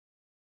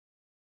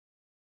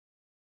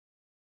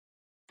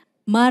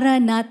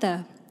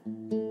Maranatha.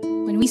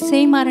 When we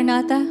say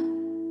Maranatha,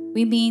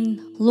 we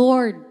mean,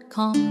 Lord,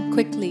 come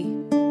quickly.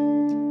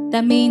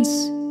 That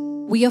means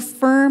we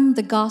affirm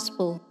the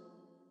gospel.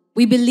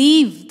 We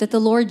believe that the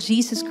Lord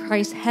Jesus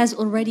Christ has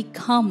already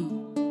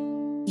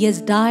come. He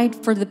has died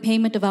for the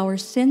payment of our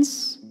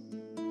sins,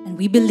 and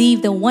we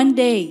believe that one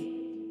day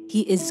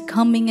He is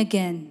coming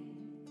again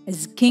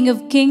as King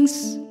of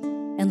Kings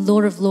and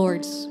Lord of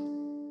Lords.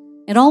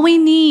 And all we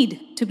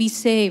need to be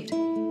saved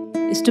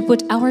is to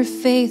put our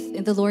faith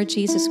in the Lord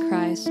Jesus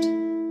Christ,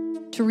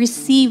 to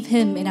receive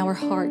Him in our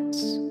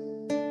hearts.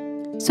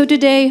 So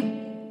today,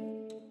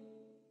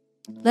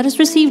 let us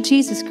receive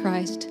Jesus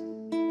Christ,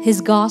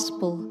 His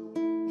gospel,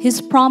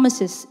 His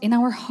promises in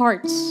our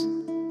hearts.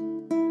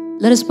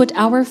 Let us put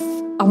our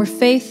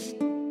faith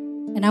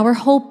and our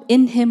hope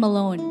in Him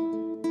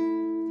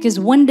alone. Because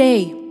one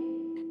day,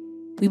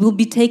 we will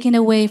be taken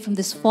away from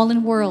this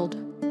fallen world,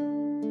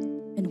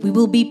 and we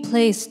will be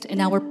placed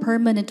in our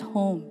permanent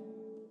home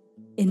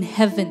in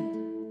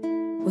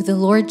heaven with the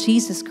Lord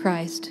Jesus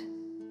Christ,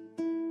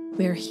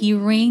 where He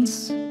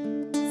reigns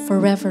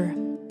forever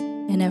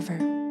and ever.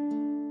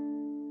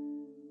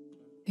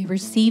 We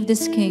receive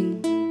this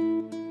King.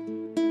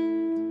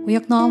 We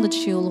acknowledge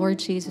You, Lord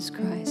Jesus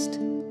Christ.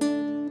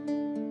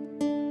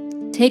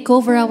 Take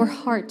over our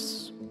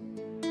hearts.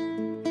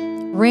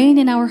 Reign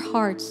in our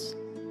hearts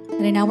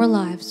and in our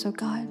lives, oh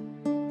God.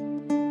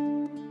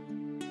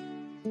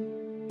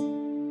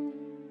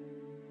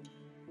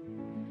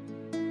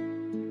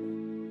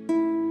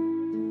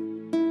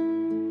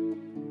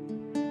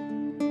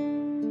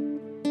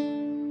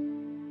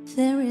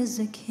 There is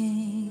a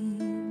King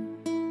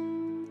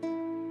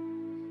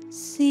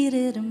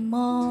seated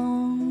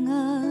among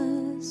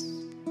us.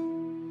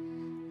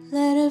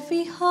 Let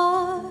every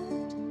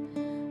heart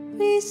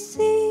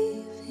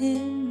receive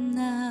Him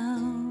now.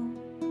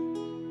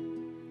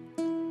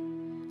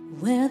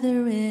 Where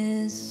there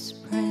is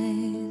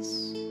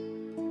praise,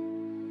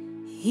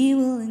 He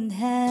will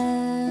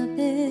inhabit.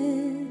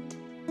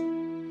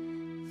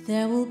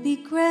 There will be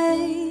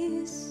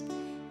grace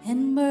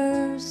and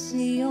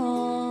mercy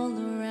all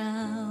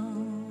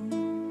around.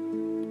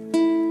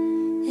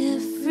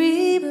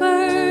 Every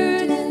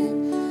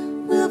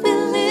burden will be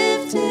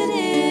lifted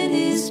in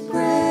His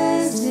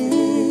presence.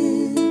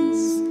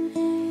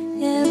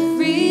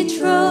 Every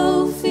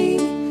trophy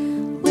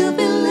will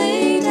be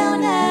laid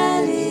down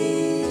at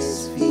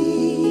His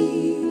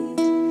feet.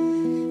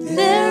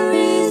 There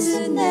is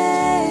a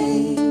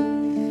name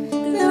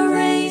that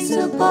reigns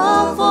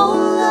above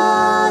all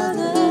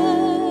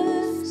others,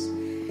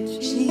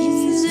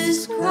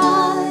 Jesus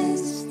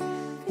Christ,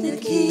 the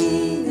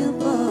King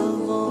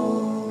above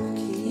all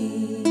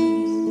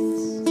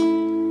kings.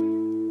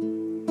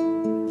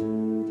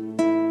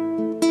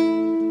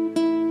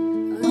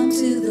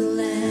 Unto the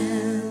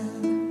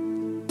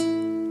Lamb,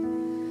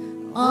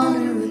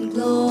 honor and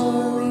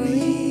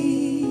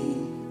glory.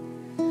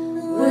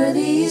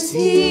 Worthy is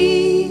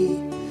He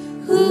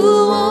who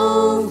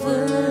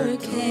overcame,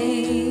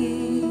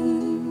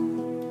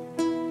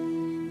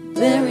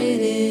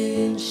 buried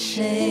in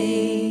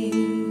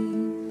shame,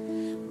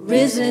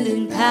 risen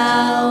in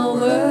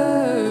power.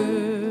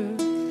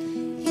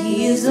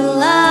 He is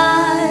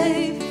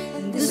alive,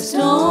 and the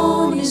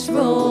stone is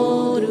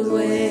rolled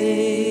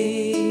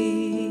away.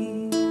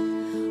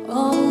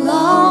 All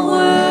our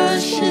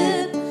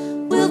worship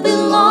will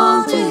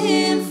belong to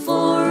Him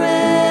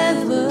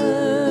forever.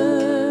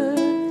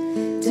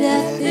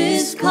 Death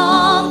is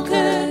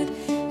conquered,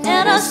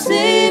 and our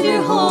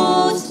Savior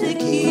holds the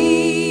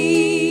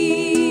keys.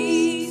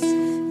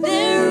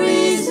 There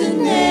is a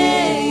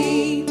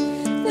name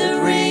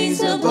that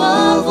reigns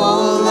above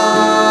all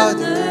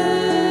others,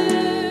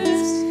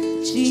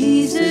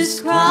 Jesus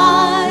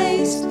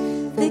Christ,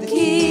 the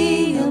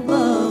King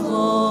above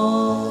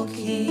all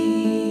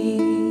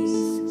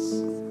kings.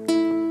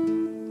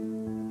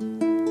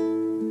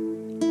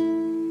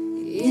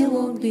 It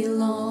won't be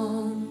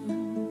long,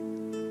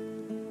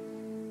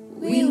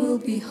 we will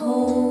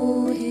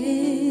behold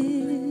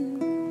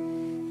Him,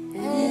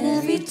 and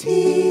every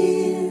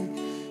tear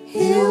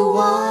He'll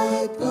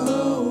wipe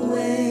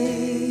away.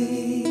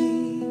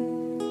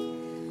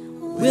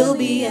 We'll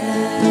be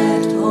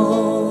at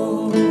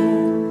home,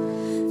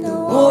 the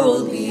war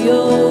will be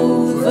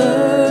over.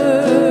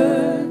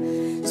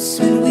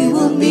 Soon we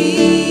will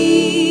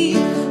meet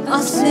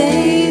our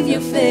Savior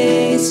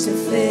face to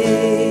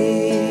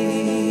face.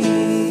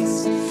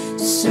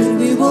 Soon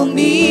we will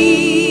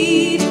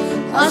meet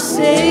our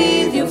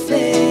Savior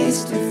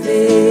face to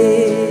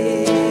face.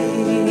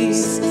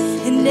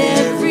 And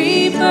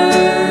every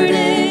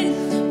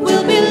burden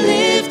will be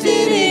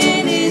lifted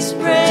in His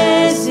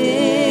presence.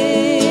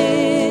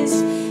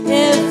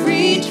 Every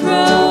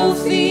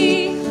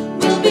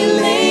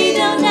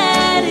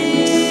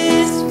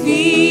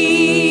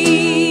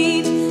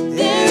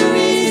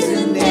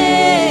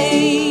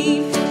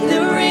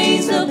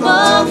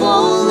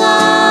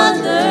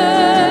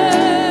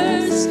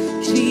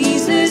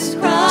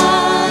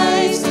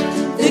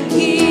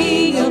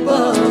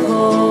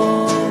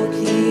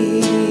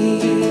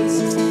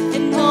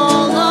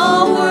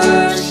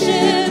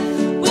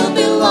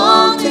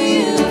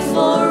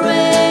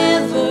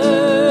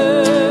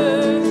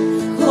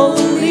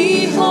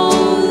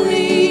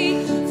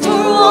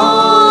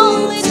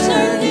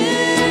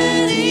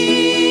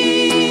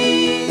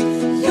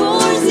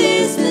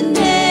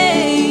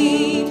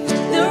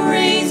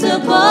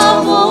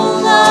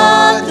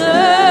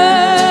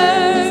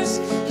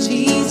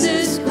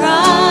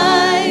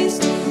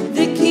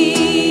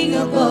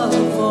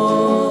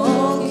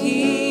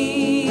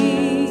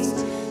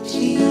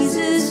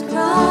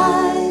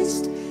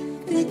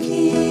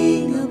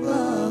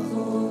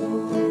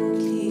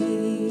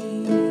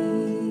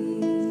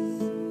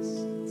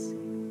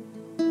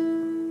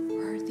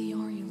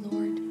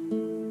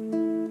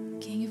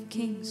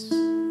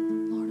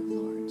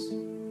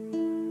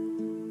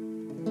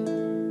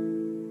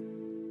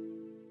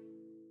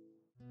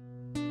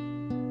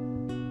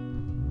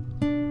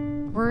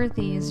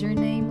Worthy is your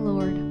name,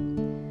 Lord,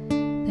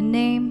 the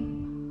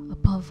name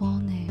above all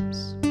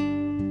names.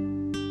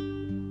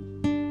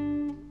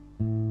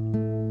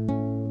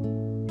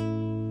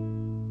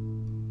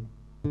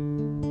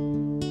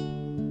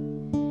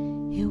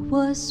 It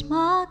was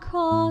my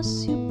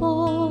cross you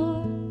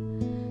bore,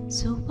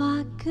 so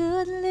I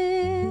could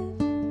live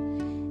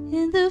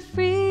in the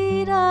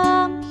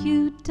freedom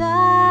you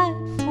died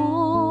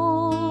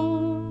for.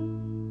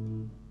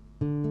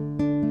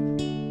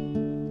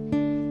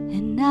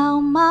 And now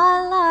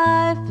my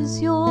life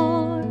is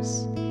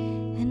yours,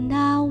 and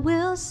I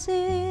will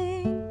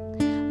sing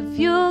of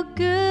your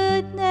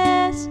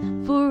goodness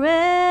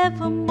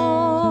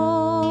forevermore.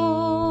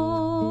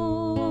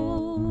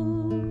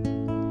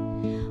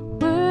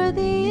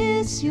 Worthy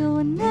is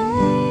your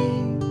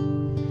name,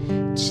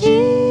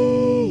 Jesus.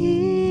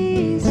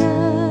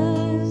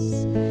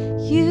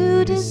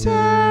 You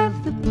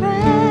deserve the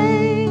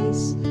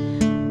praise.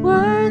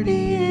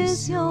 Worthy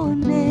is your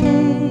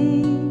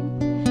name.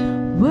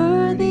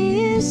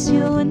 Worthy is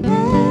your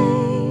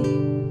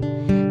name,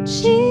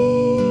 Jesus.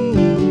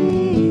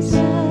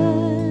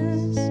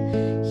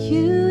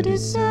 You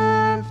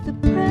deserve the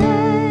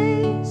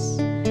praise.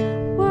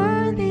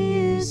 Worthy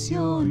is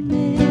your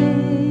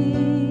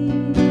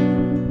name.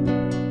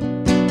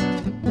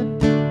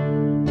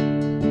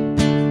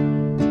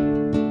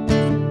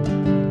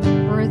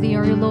 Worthy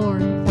are you,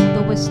 Lord, of all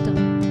the wisdom,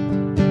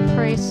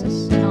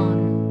 praises, and honor.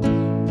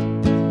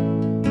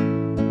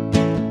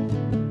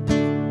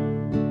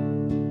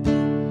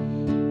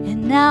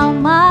 Now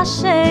my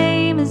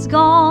shame is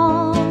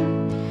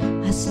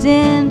gone. I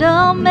stand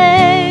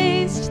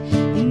amazed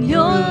in your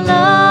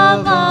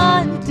love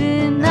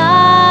undeniable.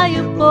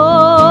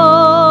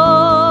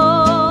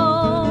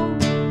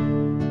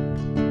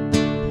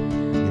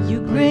 Your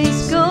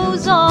grace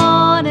goes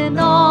on, and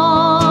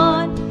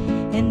I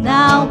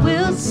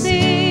will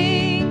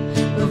sing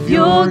of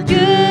your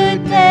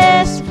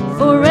goodness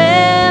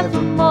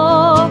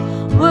forevermore.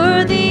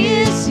 Worthy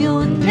is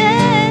your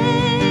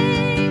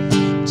name,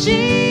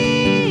 Jesus.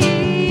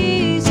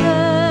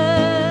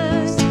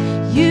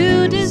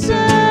 You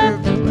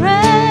deserve the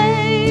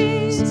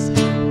praise.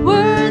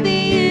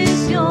 Worthy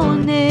is your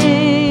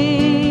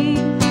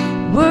name.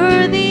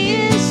 Worthy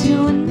is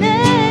your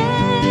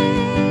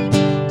name,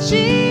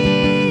 Jesus.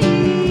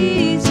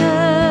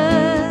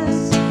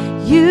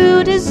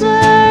 You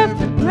deserve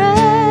the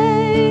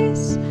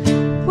praise.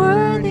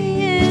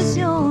 Worthy is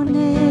your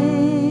name.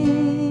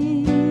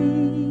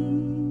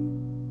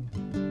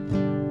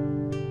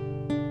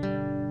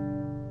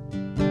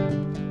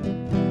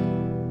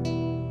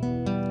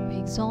 We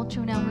exalt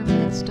you in our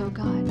midst, O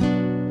God.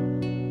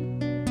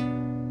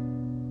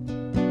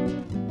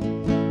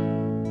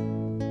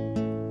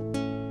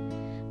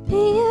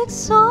 Be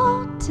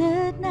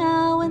exalted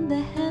now in the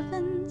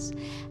heavens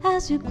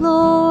as your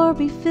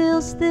glory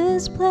fills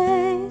this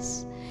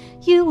place.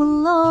 You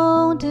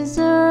alone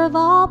deserve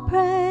our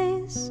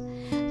praise.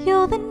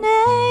 You're the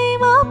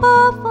name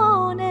above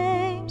all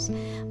names.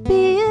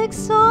 Be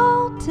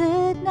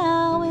exalted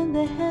now in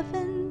the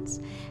heavens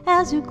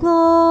as your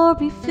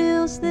glory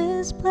fills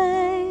this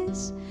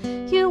place.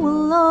 You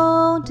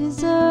alone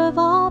deserve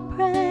our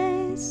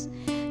praise.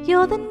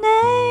 You're the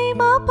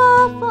name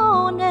above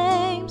all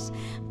names.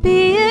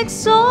 Be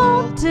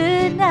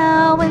exalted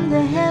now in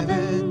the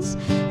heavens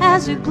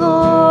as your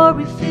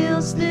glory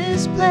fills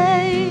this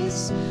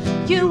place.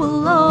 You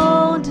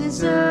alone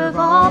deserve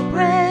our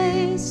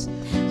praise.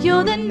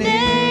 You're the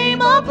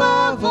name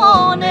above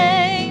all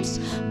names.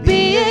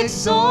 Be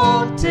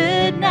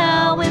exalted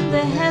now in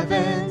the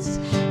heavens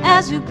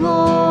as your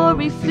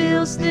glory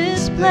fills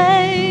this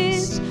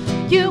place.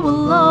 You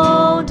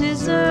alone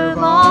deserve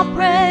our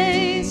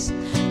praise.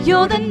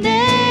 You're the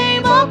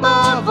name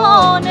above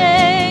all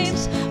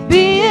names.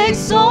 Be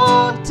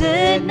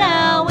exalted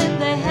now in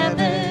the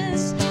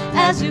heavens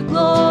as your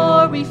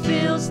glory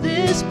fills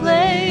this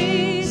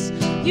place.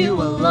 You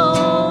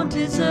alone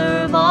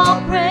deserve our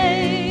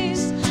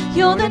praise.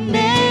 You're the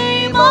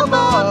name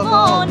above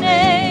all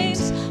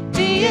names.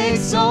 Be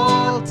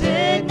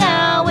exalted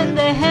now in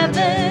the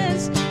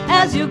heavens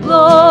as your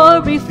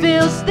glory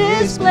fills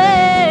this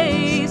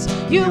place.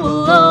 You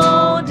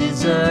alone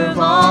deserve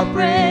our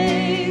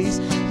praise.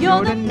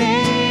 You're the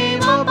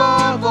name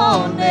above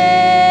all names.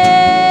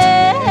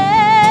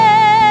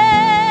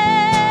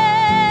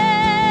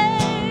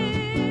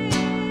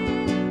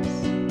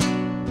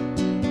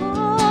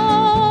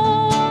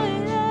 Oh,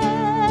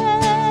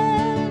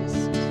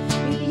 yes.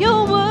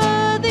 You're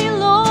worthy,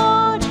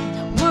 Lord.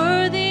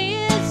 Worthy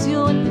is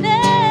your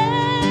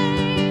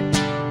name,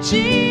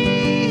 Jesus.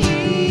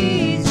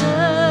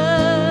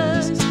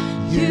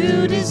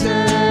 You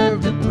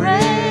deserve the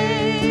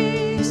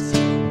praise.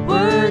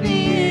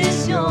 Worthy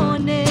is your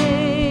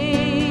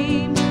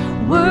name.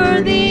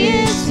 Worthy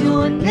is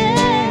your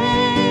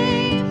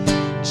name,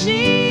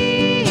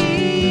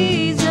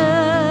 Jesus.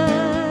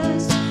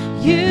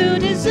 You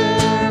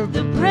deserve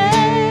the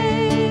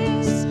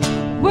praise.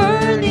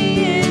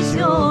 Worthy is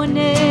your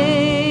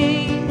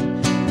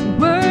name.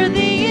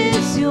 Worthy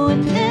is your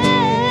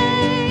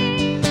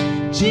name,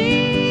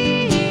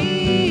 Jesus.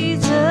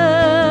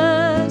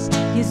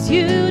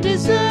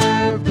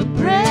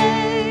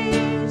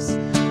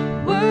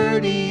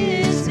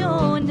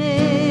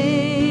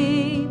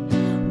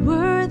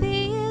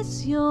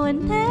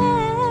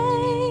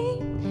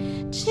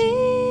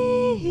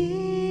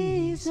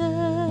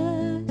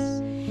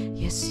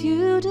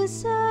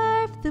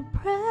 deserve the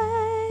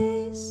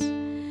praise.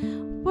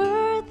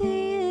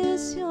 Worthy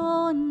is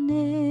your name.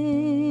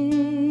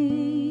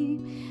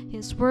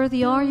 Yes,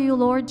 worthy are you,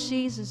 Lord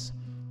Jesus,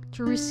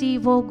 to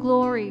receive all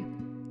glory,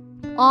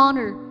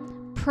 honor,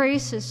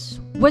 praises,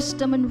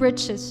 wisdom, and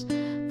riches,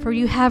 for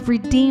you have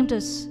redeemed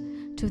us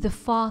to the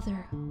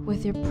Father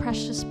with your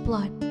precious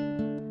blood.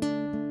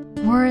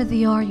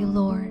 Worthy are you,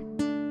 Lord,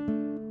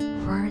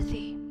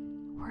 worthy.